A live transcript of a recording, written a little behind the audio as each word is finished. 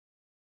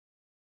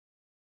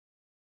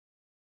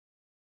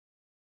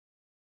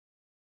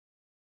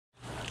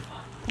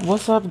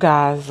What's up,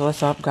 guys?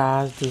 What's up,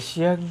 guys? This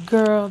your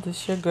girl.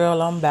 This your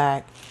girl. I'm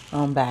back.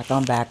 I'm back.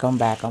 I'm back. I'm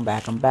back. I'm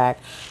back. I'm back.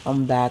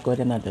 I'm back with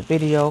another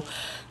video.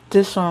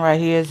 This one right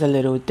here is a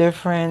little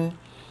different.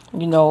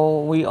 You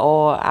know, we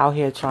all out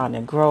here trying to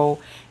grow.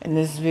 In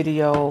this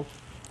video,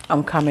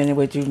 I'm coming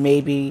with you.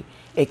 Maybe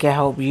it can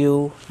help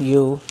you,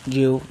 me.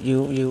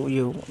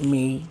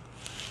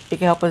 It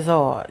can help us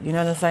all. You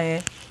know what I'm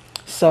saying?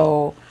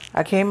 So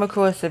I came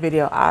across the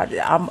video.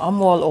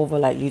 I'm all over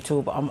like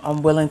YouTube.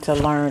 I'm willing to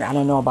learn. I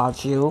don't know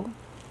about you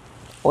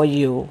or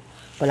you,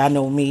 but I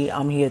know me.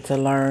 I'm here to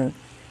learn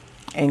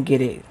and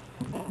get it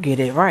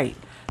right.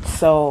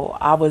 So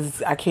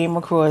I came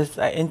across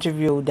an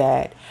interview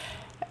that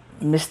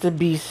Mr.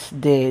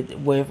 Beast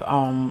did with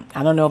I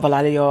don't know if a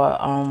lot of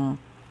y'all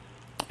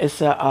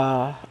it's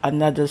a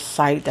another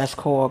site that's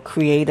called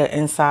Creator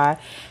Inside.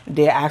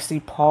 They're actually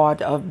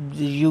part of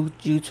the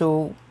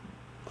YouTube.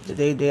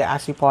 They're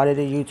actually part of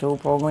the YouTube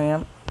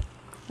program.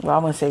 Well, I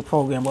wouldn't say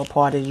program, but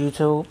part of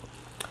YouTube.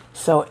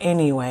 So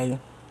anyway,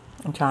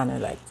 I'm trying to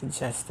like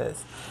suggest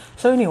this.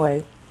 So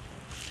anyway,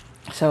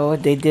 so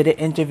they did an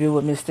interview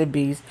with Mr.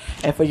 Beast.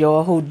 And for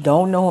y'all who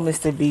don't know who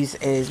Mr.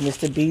 Beast is,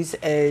 Mr. Beast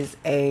is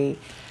a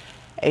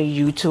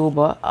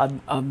YouTuber,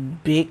 a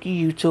big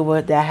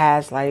YouTuber that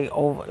has like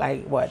over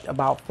like what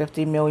about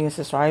 50 million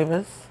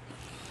subscribers.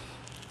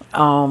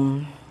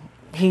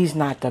 He's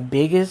not the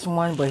biggest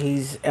one, but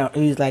he's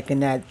like in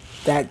that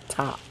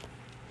top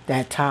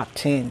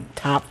 10,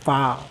 top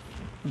 5,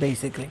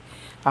 basically,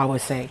 I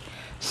would say.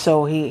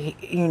 So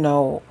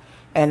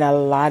and a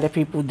lot of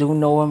people do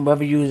know him,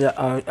 whether you're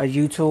a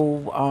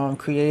YouTube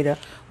creator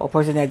or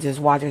person that just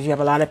watches. You have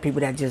a lot of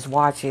people that just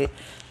watch it,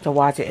 and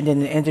then in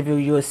the interview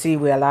you'll see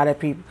where a lot of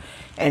people,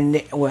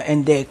 well,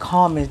 in their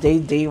comments,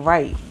 they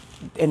write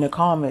in the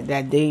comment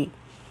that they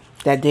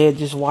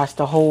just watch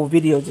the whole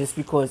video just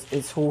because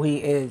it's who he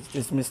is,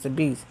 just Mr.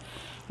 Beast.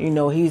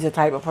 He's the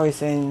type of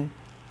person,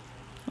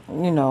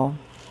 you know,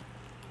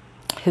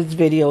 his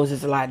videos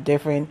is a lot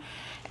different.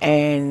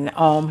 And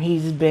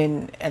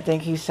I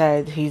think he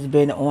said he's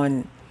been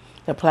on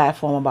the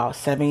platform about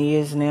 7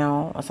 years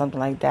now or something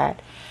like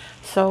that.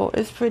 So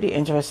it's pretty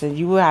interesting.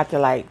 You would have to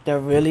like to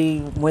really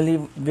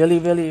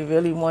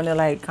want to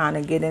like kind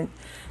of get in,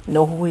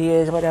 know who he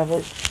is,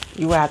 whatever.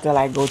 You would have to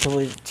like go to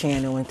his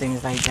channel and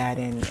things like that,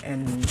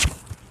 and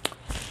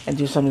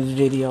do some of his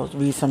videos,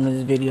 read some of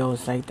his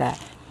videos like that.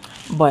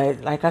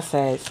 But like I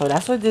said, so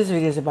that's what this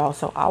video is about.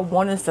 So I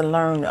want us to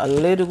learn a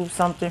little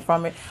something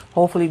from it.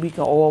 Hopefully we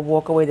can all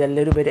walk away with a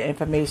little bit of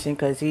information,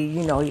 because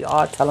he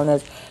are telling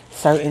us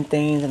certain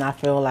things, and I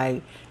feel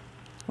like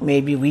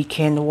maybe we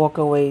can walk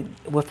away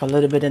with a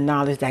little bit of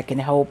knowledge that can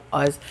help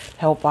us,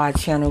 help our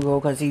channel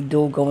grow, because he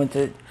do go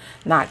into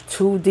not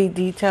too deep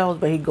details,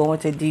 but he go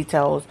into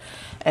details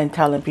and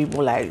telling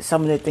people like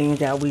some of the things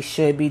that we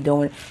should be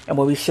doing and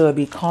what we should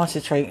be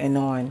concentrating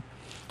on.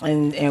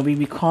 And we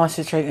be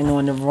concentrating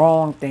on the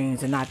wrong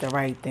things and not the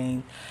right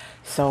things.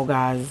 So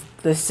guys,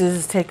 let's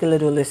just take a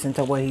little listen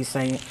to what he's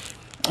saying,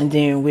 and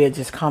then we'll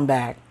just come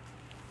back.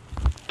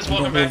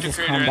 Welcome back to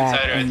Creator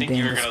Insider. I think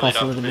you were going to lead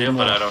off the video,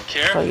 but I don't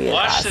care. So, yeah,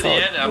 Watch to the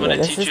end. I'm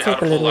going to teach you how to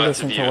pull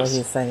lots of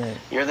views.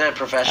 You're the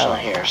professional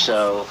here,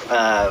 so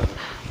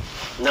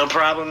no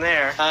problem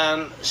there.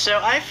 So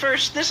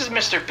this is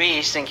Mr.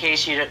 Beast, in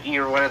case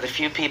you're one of the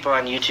few people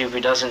on YouTube who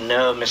doesn't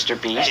know Mr.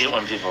 Beast. I hate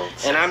when people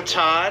and I'm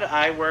Todd.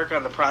 I work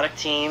on the product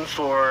team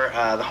for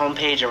the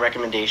homepage and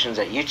recommendations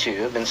at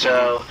YouTube, and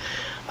so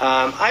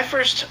I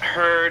first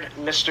heard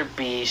Mr.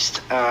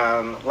 Beast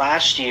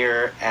last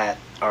year at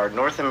our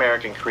North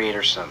American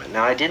Creator Summit.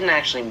 Now, I didn't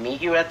actually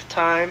meet you at the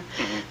time,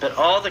 but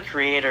all the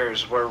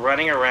creators were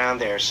running around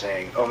there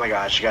saying, oh my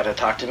gosh, you gotta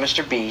talk to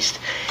Mr. Beast.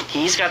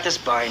 He's got this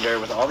binder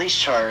with all these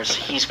charts.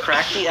 He's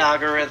cracked the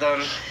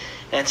algorithm.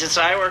 And since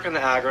I work on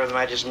the algorithm,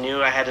 I just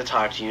knew I had to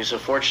talk to you. So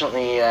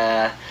fortunately,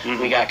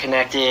 we got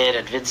connected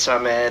at Vid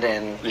Summit,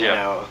 and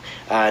now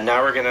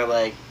we're gonna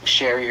like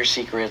share your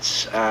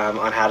secrets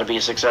on how to be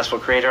a successful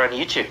creator on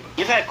YouTube.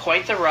 You've had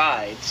quite the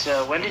ride.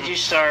 So when did you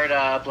start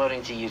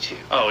uploading to YouTube?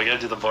 Oh, we gotta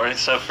do the boring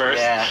stuff first?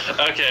 Yeah.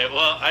 Okay,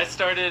 well, I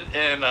started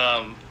in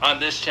on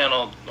this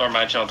channel, or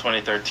my channel,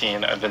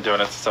 2013. I've been doing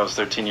it since I was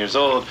 13 years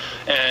old.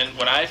 And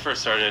when I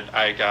first started,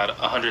 I got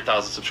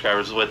 100,000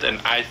 subscribers with an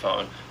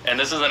iPhone. And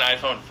this is an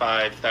iPhone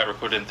 5 that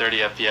recorded in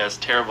 30 FPS,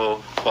 terrible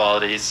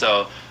quality.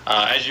 So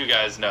as you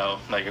guys know,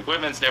 like,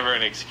 equipment's never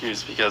an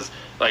excuse, because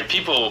like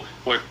people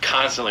were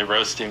constantly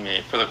roasting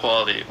me for the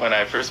quality when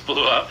I first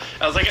blew up.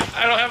 I was like,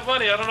 I don't have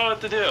money, I don't know what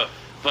to do.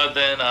 But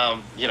then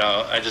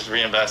I just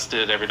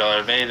reinvested every dollar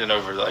I made, and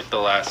over like the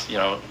last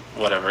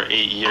 8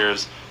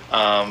 years,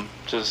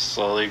 just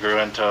slowly grew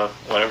into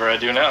whatever I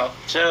do now.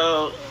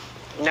 So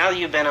now that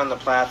you've been on the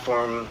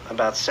platform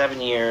about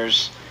 7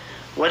 years,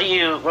 what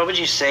would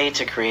you say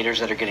to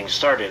creators that are getting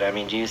started? I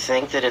mean, do you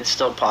think that it's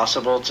still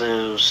possible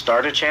to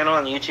start a channel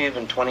on YouTube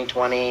in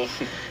 2020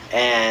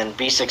 and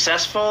be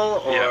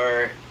successful,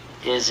 or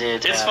is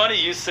it... It's funny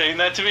you saying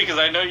that to me, because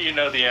I know you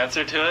know the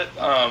answer to it.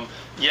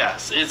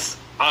 Yes, it's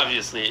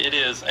obviously it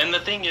is. And the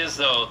thing is,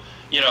 though,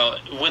 you know,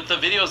 with the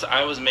videos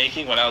I was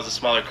making when I was a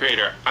smaller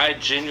creator, I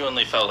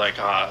genuinely felt like,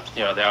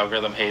 you know, the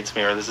algorithm hates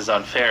me or this is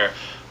unfair.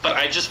 But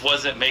I just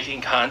wasn't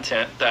making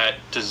content that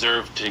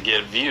deserved to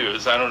get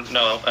views. I don't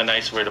know a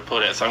nice way to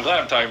put it. So I'm glad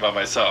I'm talking about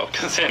myself,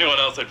 because anyone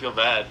else I'd feel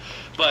bad.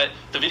 But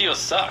the videos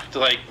sucked.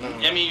 Like,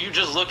 I mean, you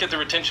just look at the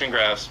retention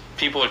graphs.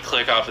 People would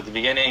click off at the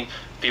beginning.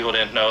 People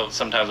didn't know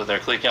sometimes what they're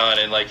clicking on.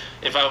 And, like,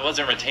 if I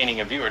wasn't retaining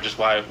a viewer, just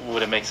why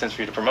would it make sense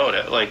for you to promote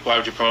it? Like, why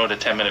would you promote a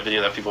 10-minute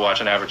video that people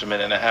watch on average a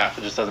minute and a half?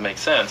 It just doesn't make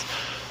sense.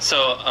 So,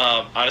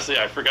 honestly,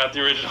 I forgot the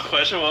original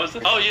question. What was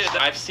it? Oh, yeah,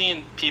 I've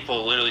seen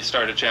people literally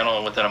start a channel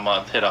and within a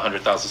month hit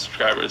 100,000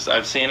 subscribers.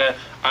 I've seen it.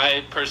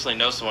 I personally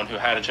know someone who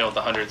had a channel with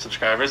 100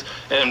 subscribers,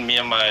 and me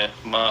and my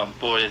mom,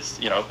 boys,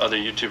 you know, other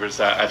YouTubers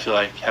that I feel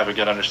like have a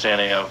good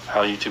understanding of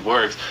how YouTube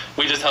works,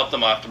 we just help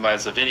them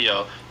optimize the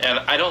video. And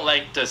I don't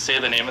like to say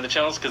the name of the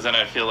channels because then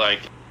I feel like...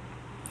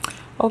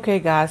 Okay,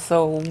 guys,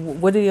 so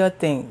what do y'all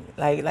think?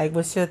 Like,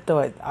 what's your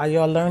thought? Are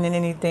y'all learning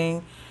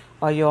anything?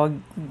 Are y'all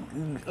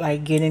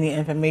like getting any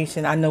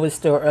information? I know it's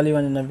still early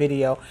on in the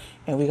video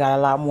and we got a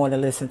lot more to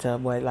listen to,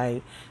 but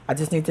like, I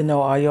just need to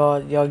know, are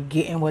y'all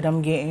getting what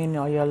I'm getting?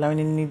 Are y'all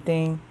learning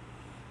anything?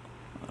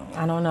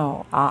 I don't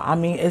know. I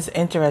mean, it's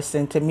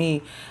interesting to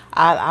me.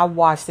 I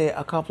watched it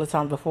a couple of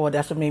times before.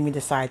 That's what made me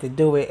decide to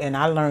do it. And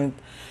I learned,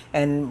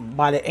 and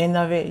by the end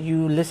of it,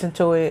 you listen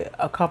to it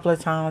a couple of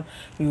times,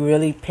 you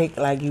really pick,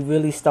 like, you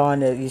really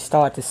you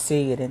start to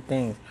see it and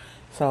things.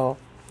 So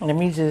let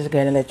me just go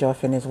and let y'all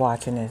finish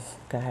watching this.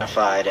 Go ahead.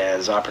 Identified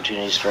as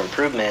opportunities for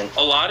improvement.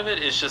 A lot of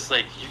it is just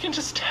like, you can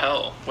just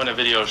tell when a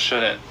video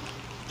shouldn't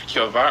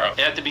go viral.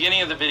 At the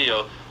beginning of the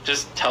video,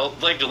 just tell,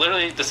 like,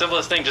 literally the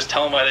simplest thing, just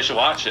tell them why they should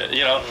watch it.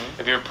 You know,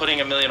 if you're putting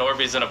 1 million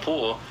Orbeez in a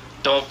pool,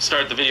 don't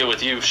start the video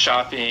with you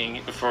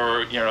shopping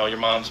for, you know, your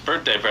mom's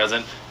birthday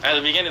present. At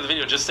the beginning of the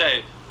video, just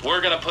say,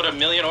 we're going to put 1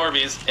 million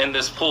Orbeez in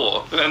this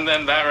pool. And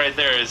then that right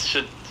there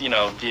should, you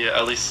know, be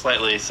at least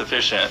slightly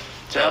sufficient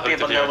to help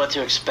people know what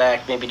to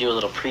expect, maybe do a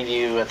little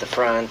preview at the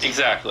front.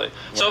 Exactly.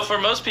 Yeah. So for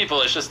most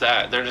people, it's just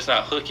that. They're just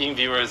not hooking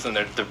viewers, and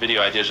their video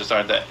ideas just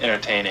aren't that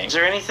entertaining. Is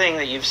there anything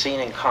that you've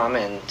seen in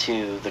common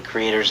to the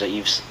creators that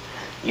you've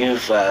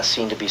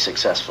seen to be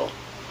successful?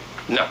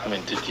 No, I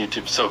mean,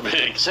 YouTube's so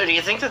big. So do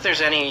you think that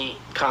there's any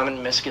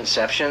common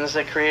misconceptions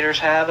that creators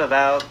have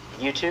about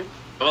YouTube?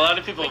 Well, a lot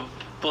of people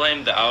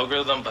blame the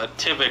algorithm, but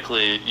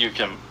typically you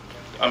can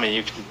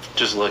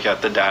just look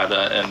at the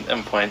data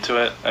and point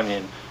to it. I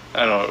mean,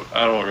 I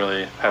don't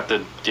really have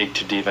to dig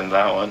too deep into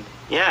that one.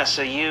 Yeah,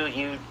 so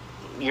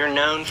you're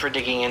known for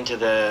digging into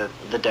the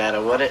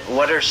data.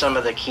 What are some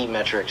of the key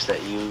metrics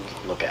that you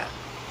look at?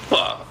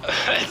 Well,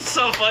 it's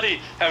so funny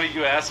having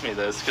you ask me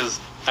this,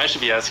 because I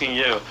should be asking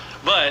you.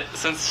 But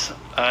since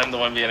I'm the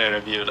one being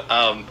interviewed,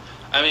 I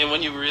mean,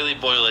 when you really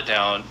boil it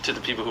down to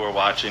the people who are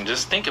watching,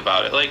 just think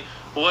about it. Like,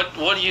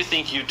 what do you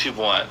think YouTube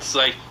wants?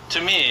 Like,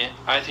 to me,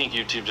 I think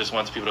YouTube just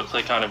wants people to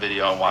click on a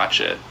video and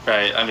watch it,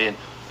 right? I mean,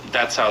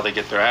 that's how they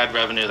get their ad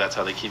revenue. That's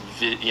how they keep,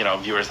 you know,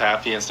 viewers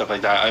happy and stuff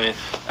like that. I mean,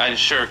 I'm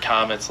sure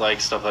comments, like,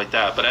 stuff like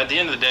that. But at the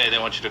end of the day, they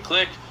want you to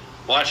click,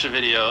 watch the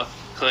video,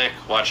 click,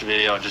 watch a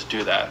video, and just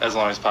do that as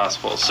long as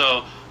possible.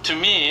 So to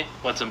me,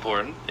 what's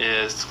important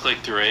is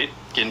click-through rate,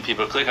 getting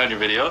people to click on your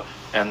video,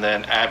 and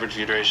then average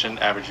view duration,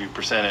 average view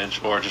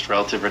percentage, or just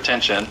relative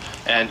retention,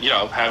 and, you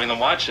know, having them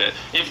watch it.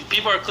 If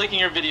people are clicking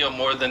your video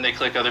more than they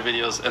click other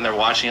videos, and they're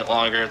watching it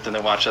longer than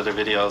they watch other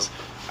videos,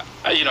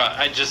 you know,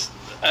 I just,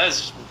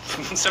 as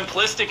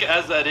simplistic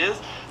as that is,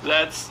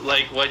 that's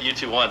like what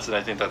YouTube wants, and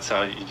I think that's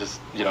how you just,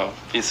 you know,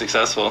 be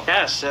successful.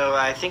 Yeah, so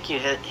I think you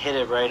hit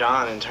it right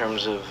on in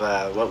terms of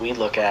what we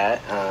look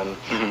at.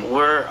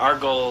 Our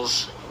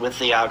goals with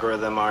the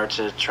algorithm are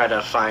to try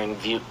to find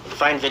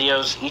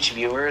videos each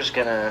viewer is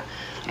gonna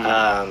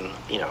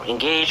you know,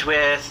 engage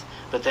with.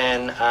 But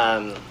then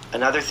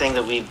another thing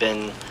that we've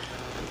been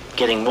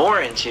getting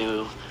more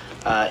into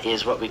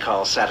is what we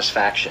call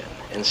satisfaction,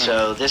 and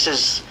so this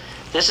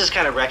is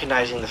kind of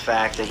recognizing the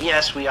fact that,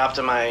 yes, we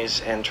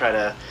optimize and try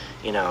to,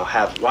 you know,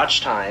 have watch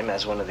time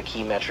as one of the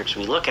key metrics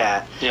we look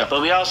at. Yeah.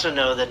 But we also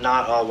know that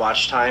not all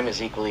watch time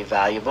is equally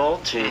valuable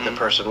to the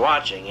person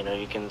watching. You know,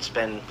 you can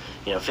spend,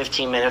 you know,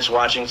 15 minutes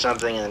watching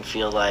something and then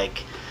feel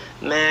like,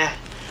 meh,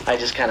 I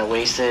just kind of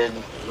wasted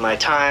my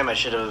time. I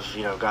should have,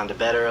 you know, gone to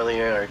bed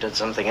earlier or did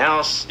something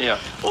else. Yeah.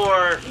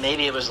 Or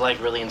maybe it was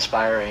like really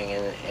inspiring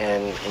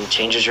and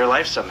changes your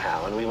life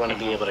somehow. And we want to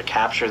be able to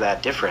capture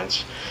that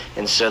difference.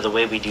 And so the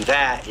way we do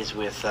that is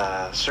with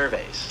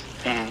surveys.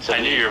 So I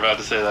knew you were about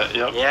to say that.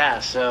 Yep. Yeah.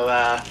 So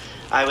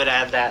I would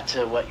add that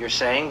to what you're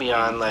saying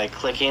beyond like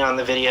clicking on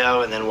the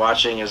video and then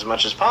watching as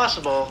much as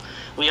possible.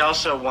 We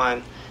also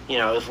want, you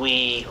know, if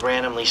we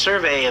randomly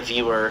survey a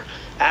viewer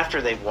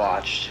after they've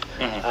watched,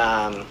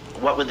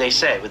 what would they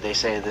say? Would they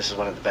say this is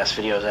one of the best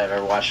videos I've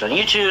ever watched on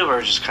YouTube,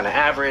 or just kind of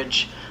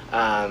average?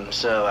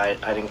 So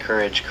I'd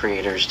encourage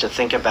creators to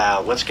think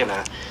about what's going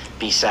to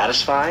be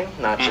satisfying,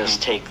 not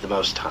just take the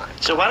most time.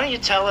 So why don't you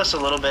tell us a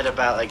little bit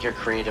about like your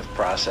creative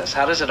process?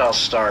 How does it all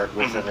start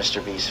with the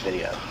Mr. Beast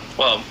video?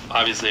 Well,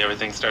 obviously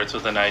everything starts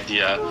with an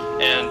idea,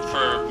 and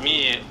for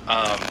me,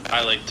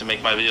 I like to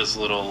make my videos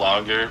a little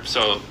longer,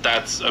 so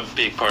that's a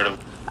big part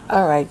of.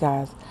 All right,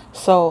 guys.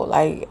 So,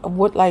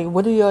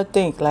 what do y'all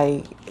think?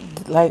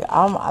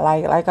 I'm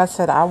like I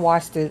said, I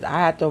watched it.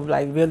 I had to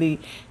like really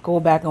go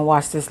back and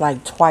watch this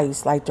like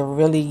twice, like to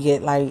really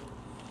get like,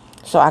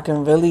 so I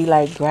can really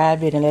like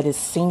grab it and let it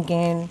sink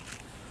in.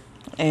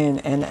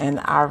 And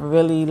I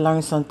really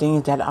learned some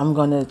things that I'm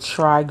gonna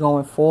try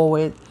going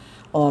forward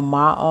on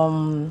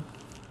my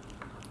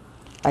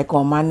like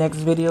on my next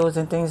videos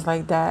and things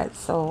like that.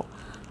 So,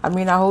 I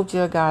mean, I hope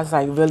you guys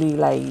like really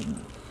like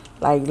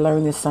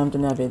learning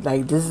something of it.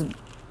 Like this,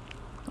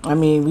 I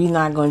mean, we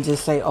not gonna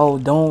just say, oh,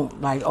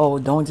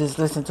 don't just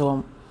listen to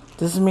him.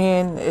 This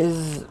man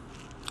is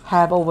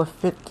have over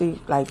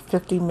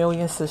 50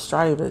 million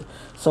subscribers.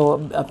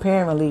 So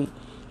apparently,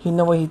 he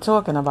know what he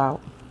talking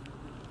about.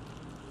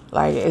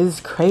 Like it's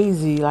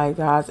crazy, like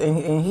guys,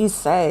 and he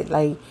said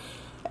like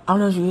I don't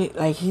know if you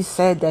like he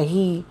said that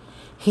he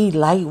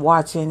like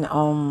watching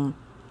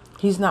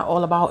he's not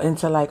all about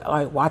into like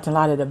watching a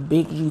lot of the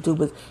big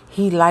YouTubers.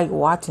 He like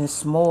watching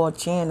small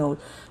channels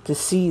to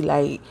see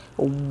like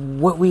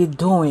what we're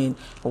doing,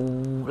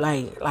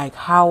 like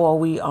how are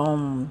we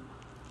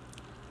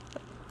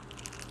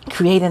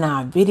creating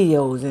our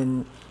videos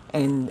and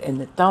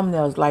the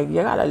thumbnails. Like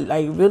you gotta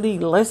like really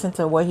listen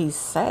to what he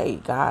say,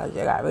 guys.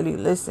 You gotta really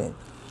listen.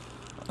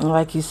 And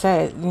like you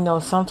said, you know,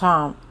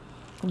 sometimes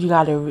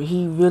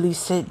he really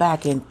sit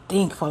back and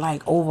think for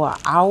like over an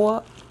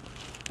hour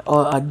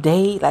or a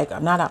day, like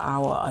not an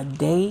hour, a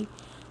day,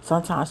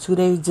 sometimes 2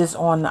 days just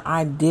on the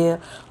idea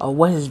of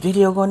what his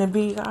video gonna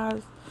be,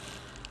 guys.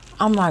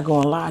 I'm not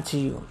gonna lie to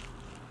you.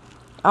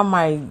 I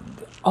might,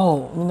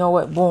 oh, you know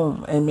what,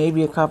 boom, and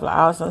maybe a couple of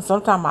hours.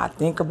 Sometimes I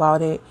think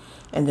about it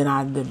and then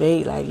I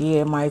debate, like,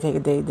 yeah, it might take a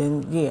day,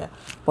 then yeah.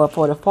 But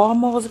for the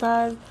foremost,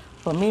 guys,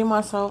 for me,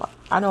 myself,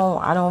 I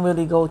don't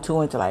really go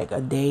too into like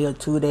a day or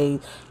 2 days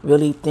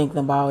really thinking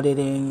about it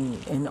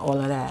and all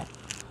of that.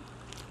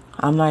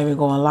 I'm not even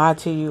gonna lie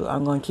to you.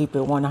 I'm gonna keep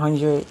it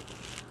 100.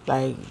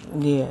 Like,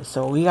 yeah,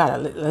 so we gotta,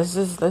 let's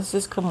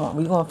just, come on.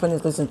 We're gonna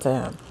finish listening to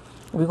him.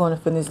 We're gonna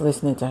finish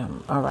listening to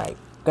him. All right,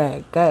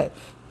 go ahead,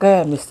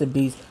 Mr.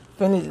 Beast.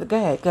 Finish, go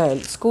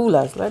ahead. School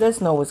us. Let us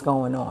know what's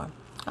going on.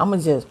 I'ma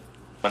just.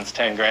 Wins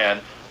 10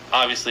 grand.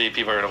 Obviously,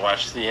 people are gonna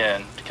watch to the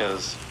end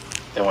because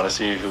they want to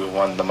see who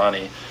won the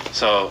money.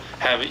 So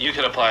you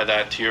could apply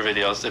that to your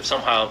videos. If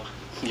somehow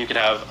you could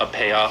have a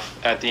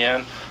payoff at the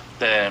end,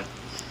 then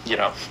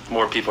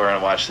more people are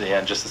gonna watch to the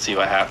end just to see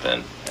what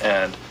happened.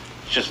 And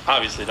just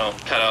obviously don't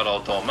cut out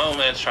all dull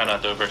moments. Try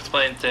not to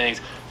over-explain things.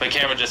 If a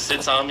camera just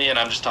sits on me and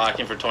I'm just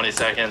talking for 20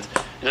 seconds,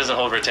 it doesn't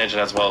hold retention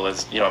as well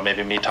as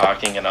maybe me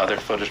talking and other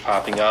footage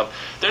popping up.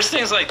 There's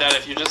things like that.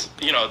 If you just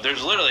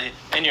there's literally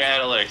in your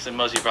analytics, and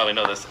most of you probably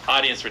know this,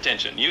 audience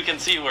retention. You can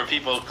see where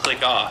people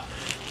click off.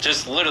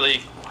 Just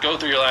literally go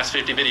through your last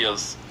 50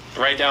 videos,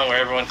 write down where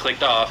everyone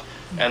clicked off,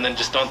 and then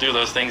just don't do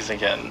those things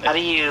again. How do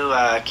you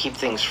keep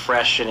things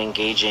fresh and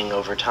engaging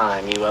over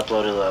time? You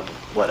uploaded,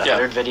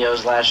 100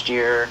 videos last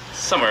year?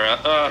 Somewhere,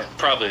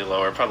 probably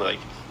lower, probably like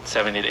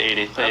 70 to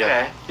 80. But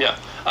okay. Yeah.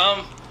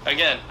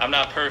 Again, I'm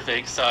not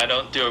perfect, so I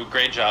don't do a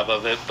great job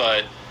of it,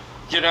 but,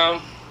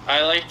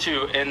 I like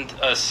to end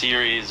a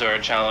series or a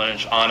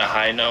challenge on a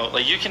high note.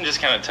 Like, you can just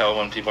kind of tell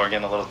when people are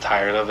getting a little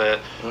tired of it,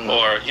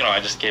 or, I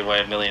just gave away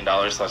 $1 million,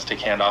 so let's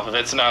take hand off of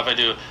it. So now if I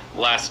do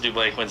last do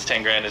Blake wins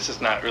 10 grand, it's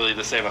just not really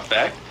the same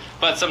effect.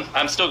 But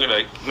I'm still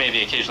gonna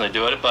maybe occasionally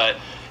do it, but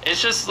it's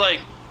just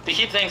like to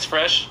keep things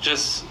fresh.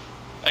 Just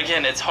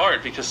again, it's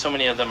hard because so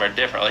many of them are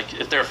different. Like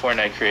if they're a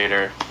Fortnite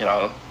creator,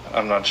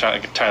 I'm not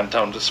trying to tell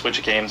them to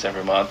switch games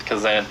every month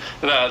because then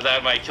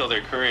that might kill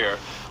their career.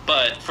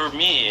 But for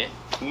me,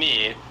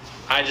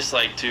 I just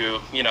like to,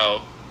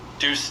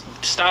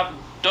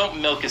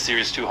 don't milk a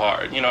series too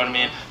hard. You know what I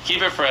mean?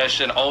 Keep it fresh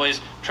and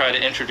always try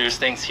to introduce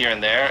things here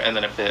and there. And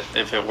then if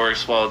it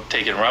works well,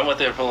 take it and run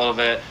with it for a little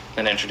bit,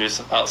 then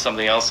introduce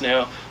something else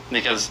new.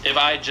 Because if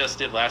I just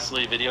did Last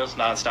Lead videos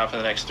nonstop for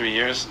the next 3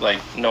 years, like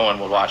no one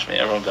would watch me.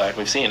 Everyone would be like,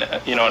 we've seen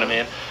it. You know what I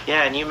mean?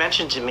 Yeah, and you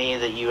mentioned to me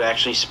that you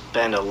actually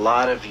spend a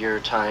lot of your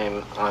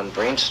time on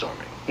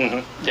brainstorming.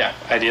 Mm-hmm. Yeah,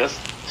 ideas.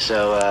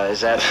 So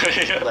is that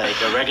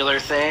like a regular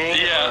thing?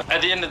 Yeah.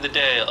 At the end of the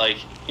day, like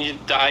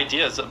the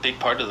idea is a big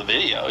part of the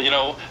video.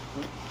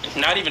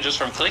 Not even just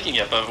from clicking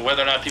it, but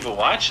whether or not people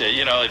watch it.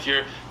 If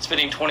you're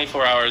spending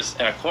 24 hours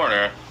in a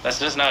corner, that's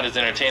just not as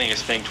entertaining as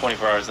spending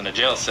 24 hours in a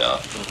jail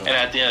cell. And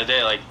at the end of the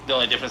day, like the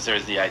only difference there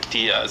is the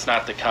idea. It's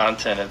not the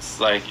content. It's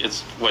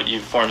what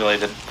you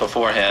formulated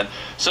beforehand.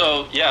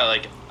 So yeah,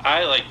 like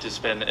I like to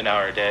spend an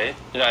hour a day.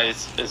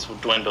 It's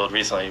dwindled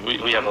recently.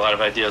 We have a lot of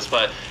ideas,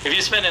 but if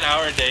you spend an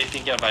hour a day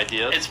thinking of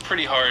ideas, it's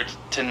pretty hard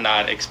to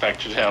not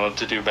expect your channel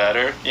to do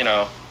better.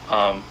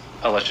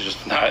 Unless you're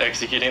just not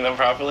executing them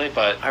properly.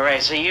 But all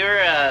right, so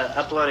you're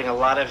uploading a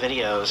lot of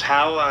videos.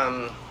 How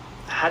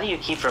how do you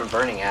keep from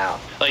burning out?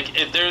 Like,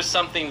 if there's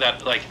something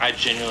that, like, I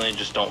genuinely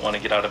just don't want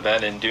to get out of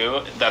bed and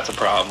do, that's a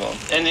problem.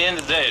 In the end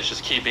of the day, it's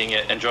just keeping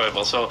it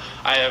enjoyable. So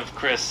I have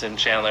Chris and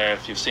Chandler,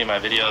 if you've seen my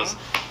videos,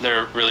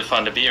 they're really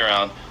fun to be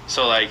around.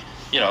 So, like,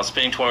 you know,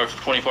 spending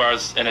 24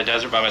 hours in a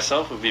desert by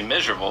myself would be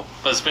miserable.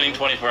 But spending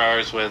 24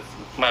 hours with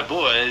my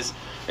boys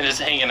and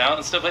just hanging out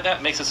and stuff like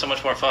that makes it so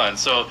much more fun.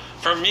 So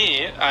for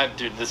me,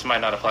 dude, this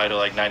might not apply to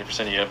like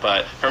 90% of you,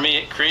 but for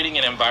me, creating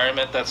an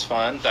environment that's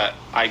fun, that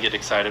I get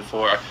excited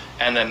for,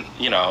 and then,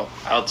 you know,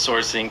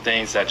 outsourcing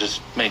things that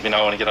just make me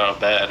not want to get out of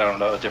bed, I don't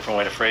know a different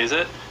way to phrase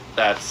it,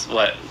 that's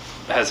what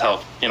has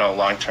helped, you know,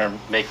 long term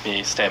make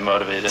me stay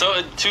motivated.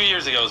 So 2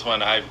 years ago is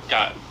when I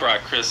brought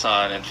Chris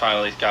on and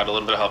finally got a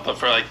little bit of help, but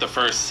for like the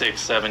first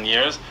 6-7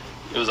 years,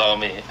 it was all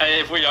me.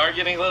 If we are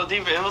getting a little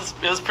deeper, it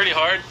was pretty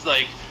hard,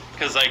 like,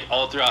 because like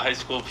all throughout high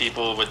school,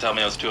 people would tell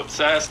me I was too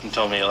obsessed and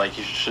told me like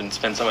you shouldn't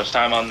spend so much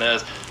time on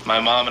this.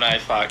 My mom and I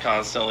fought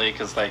constantly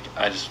because like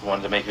I just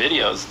wanted to make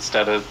videos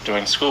instead of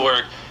doing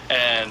schoolwork.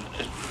 And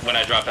when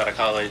I dropped out of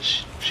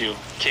college, she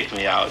kicked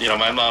me out. You know,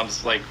 my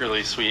mom's like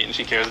really sweet and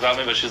she cares about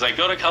me, but she's like,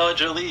 go to college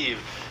or leave.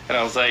 And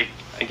I was like,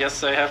 I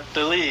guess I have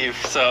to leave.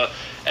 So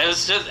it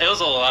was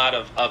a lot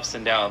of ups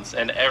and downs,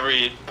 and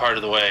every part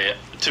of the way,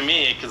 to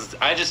me, because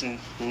I just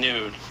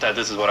knew that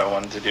this is what I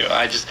wanted to do.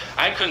 I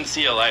couldn't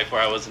see a life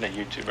where I wasn't a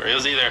YouTuber. It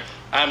was either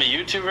I'm a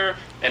YouTuber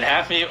and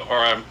happy, or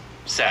I'm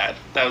sad.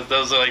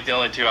 Those are like the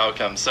only two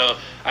outcomes. So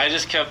I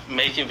just kept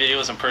making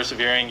videos and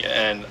persevering,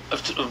 and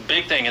a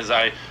big thing is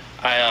I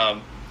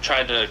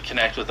tried to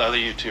connect with other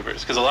YouTubers,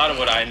 because a lot of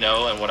what I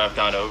know and what I've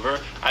gone over,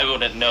 I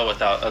wouldn't know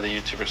without other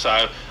YouTubers.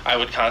 So I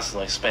would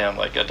constantly spam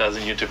like a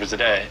dozen YouTubers a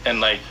day,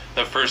 and like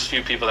the first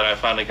few people that I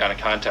finally got in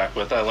contact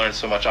with, I learned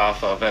so much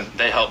off of, and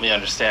they helped me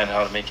understand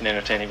how to make an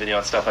entertaining video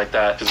and stuff like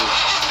that.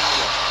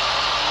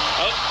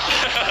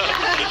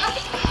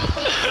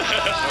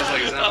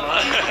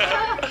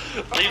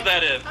 Leave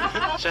that in.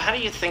 So how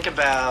do you think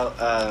about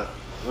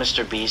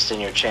Mr. Beast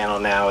and your channel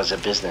now as a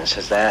business?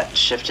 Has that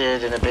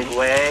shifted in a big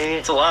way?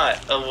 It's a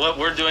lot of what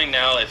we're doing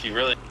now. If you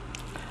really,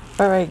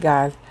 All right,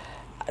 guys,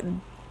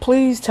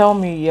 please tell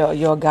me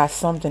y'all got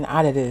something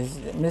out of this.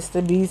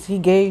 Mr. Beast, he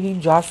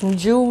dropped some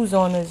jewels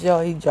on us,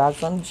 y'all. He dropped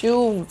some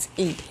jewels.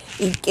 He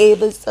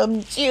gave us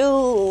some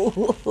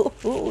jewels.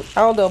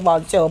 I don't know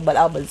about y'all, but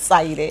I'm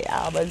excited.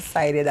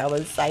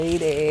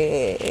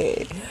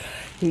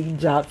 He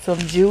dropped some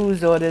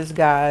jewels on us,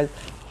 guys.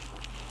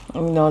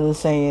 You know what I'm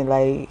saying?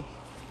 Like,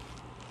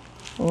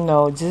 you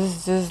know,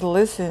 just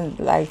listen,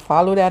 like,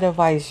 follow that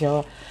advice,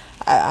 y'all.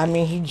 I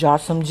mean, he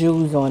dropped some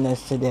jewels on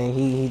us today.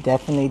 He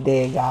definitely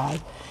did, guys.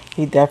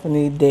 He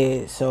definitely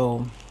did.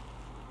 So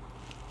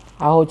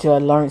I hope y'all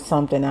learned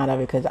something out of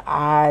it, because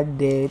I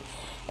did.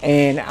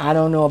 And I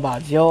don't know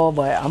about y'all,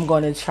 but I'm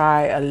going to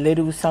try a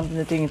little something,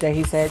 the things that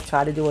he said,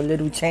 try to do a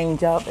little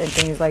change up and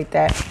things like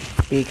that,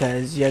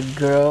 because your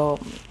girl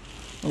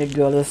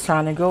is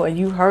trying to grow. And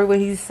you heard what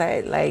he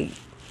said. Like,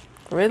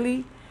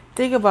 really?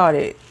 Think about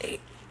it.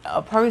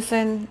 A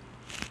person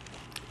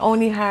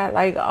only had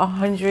like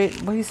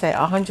 100, what he say,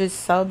 100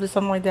 subs or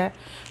something like that,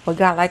 but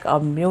got like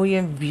 1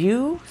 million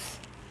views?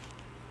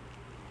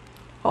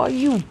 Are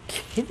you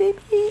kidding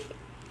me?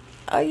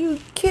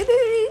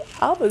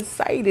 I'm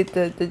excited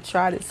to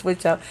try to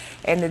switch up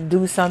and to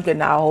do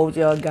something. I hope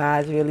y'all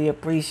guys really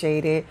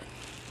appreciate it,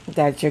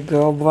 that your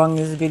girl brought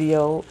this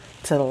video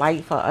to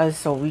light for us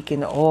so we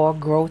can all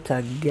grow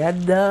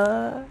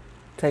together.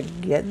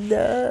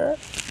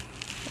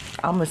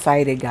 I'm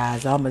excited,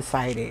 guys. I'm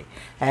excited.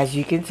 As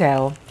you can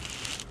tell,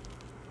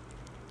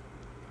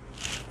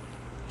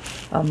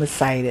 I'm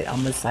excited.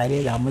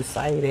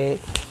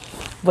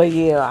 But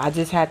yeah, I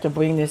just had to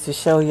bring this to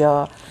show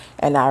y'all,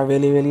 and I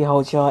really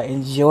hope y'all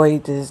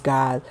enjoyed this,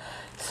 guys.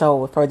 So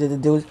with further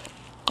ado,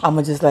 I'm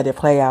gonna just let it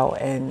play out.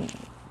 And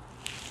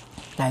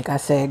like I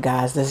said,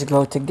 guys, let's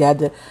grow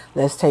together.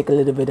 Let's take a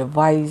little bit of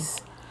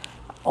advice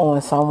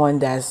on someone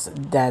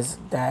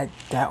that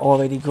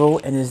already grew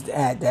and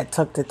that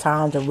took the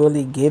time to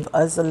really give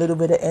us a little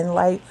bit of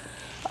insight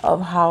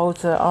of how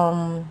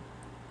to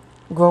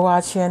grow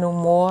our channel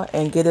more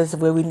and get us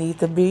where we need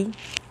to be.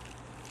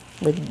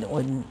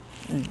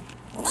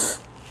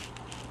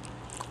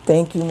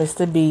 Thank you,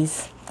 Mr.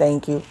 Beast.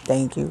 Thank you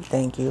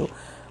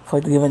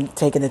for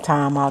taking the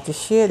time out to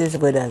share this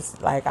with us.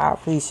 Like, I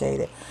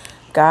appreciate it.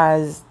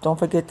 Guys, don't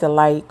forget to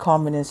like,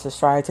 comment, and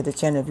subscribe to the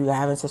channel if you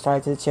haven't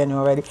subscribed to the channel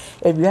already.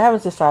 If you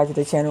haven't subscribed to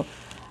the channel,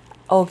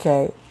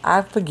 okay,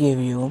 I forgive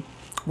you.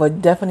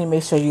 But definitely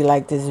make sure you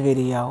like this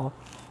video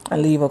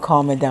and leave a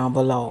comment down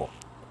below.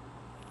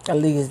 At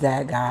least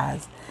that,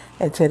 guys.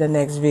 Until the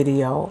next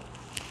video,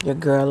 your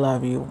girl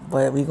love you.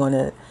 But we're going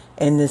to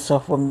end this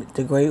off with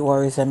the great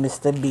words of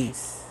Mr.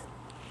 Beast.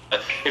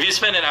 if you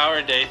spend an hour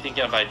a day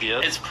thinking of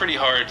ideas, it's pretty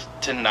hard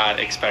to not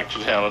expect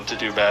your channel to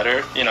do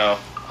better, you know.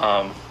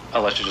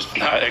 Unless you're just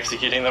not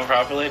executing them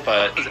properly.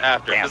 But it was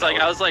after. It was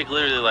like, I was like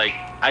literally like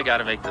I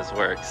gotta make this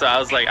work. So I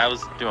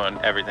was doing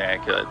everything I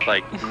could,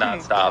 like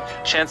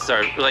nonstop. Chances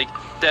are, like,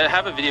 to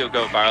have a video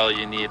go viral,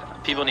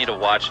 people need to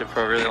watch it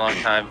for a really long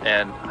time,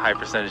 and a high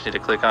percentage need to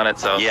click on it.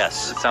 So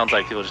yes, it sounds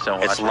like people just don't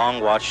watch it. It's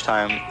long watch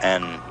time,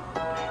 and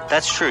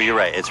that's true. You're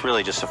right. It's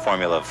really just a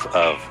formula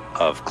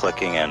of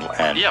clicking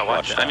and yeah,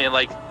 watch time. I mean,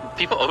 like,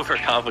 people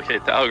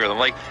overcomplicate the algorithm.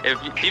 Like, if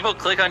people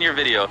click on your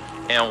video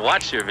and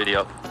watch your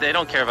video, they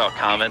don't care about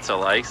comments or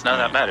likes. None of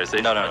that matters.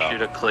 They just want you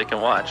to click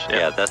and watch.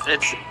 Yeah,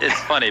 it's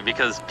funny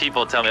because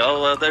people tell me,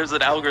 oh, well, there's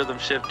an algorithm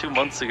shift 2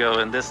 months ago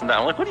and this and that.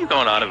 I'm like, what are you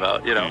going on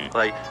about? You know,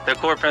 like, the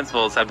core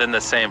principles have been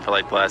the same for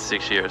like the last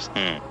 6 years.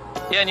 Yeah,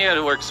 and you got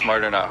to work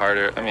smarter, not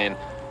harder. I mean,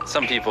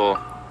 some people.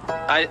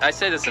 I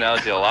say this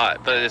analogy a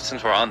lot, but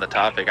since we're on the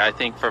topic, I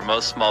think for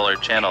most smaller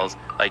channels,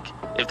 like,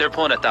 if they're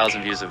pulling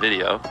 1,000 views a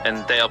video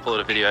and they upload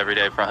a video every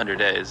day for 100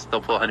 days,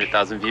 they'll pull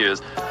 100,000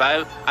 views.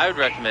 But I would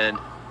recommend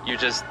you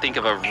just think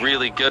of a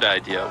really good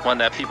idea, one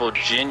that people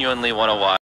genuinely want to watch.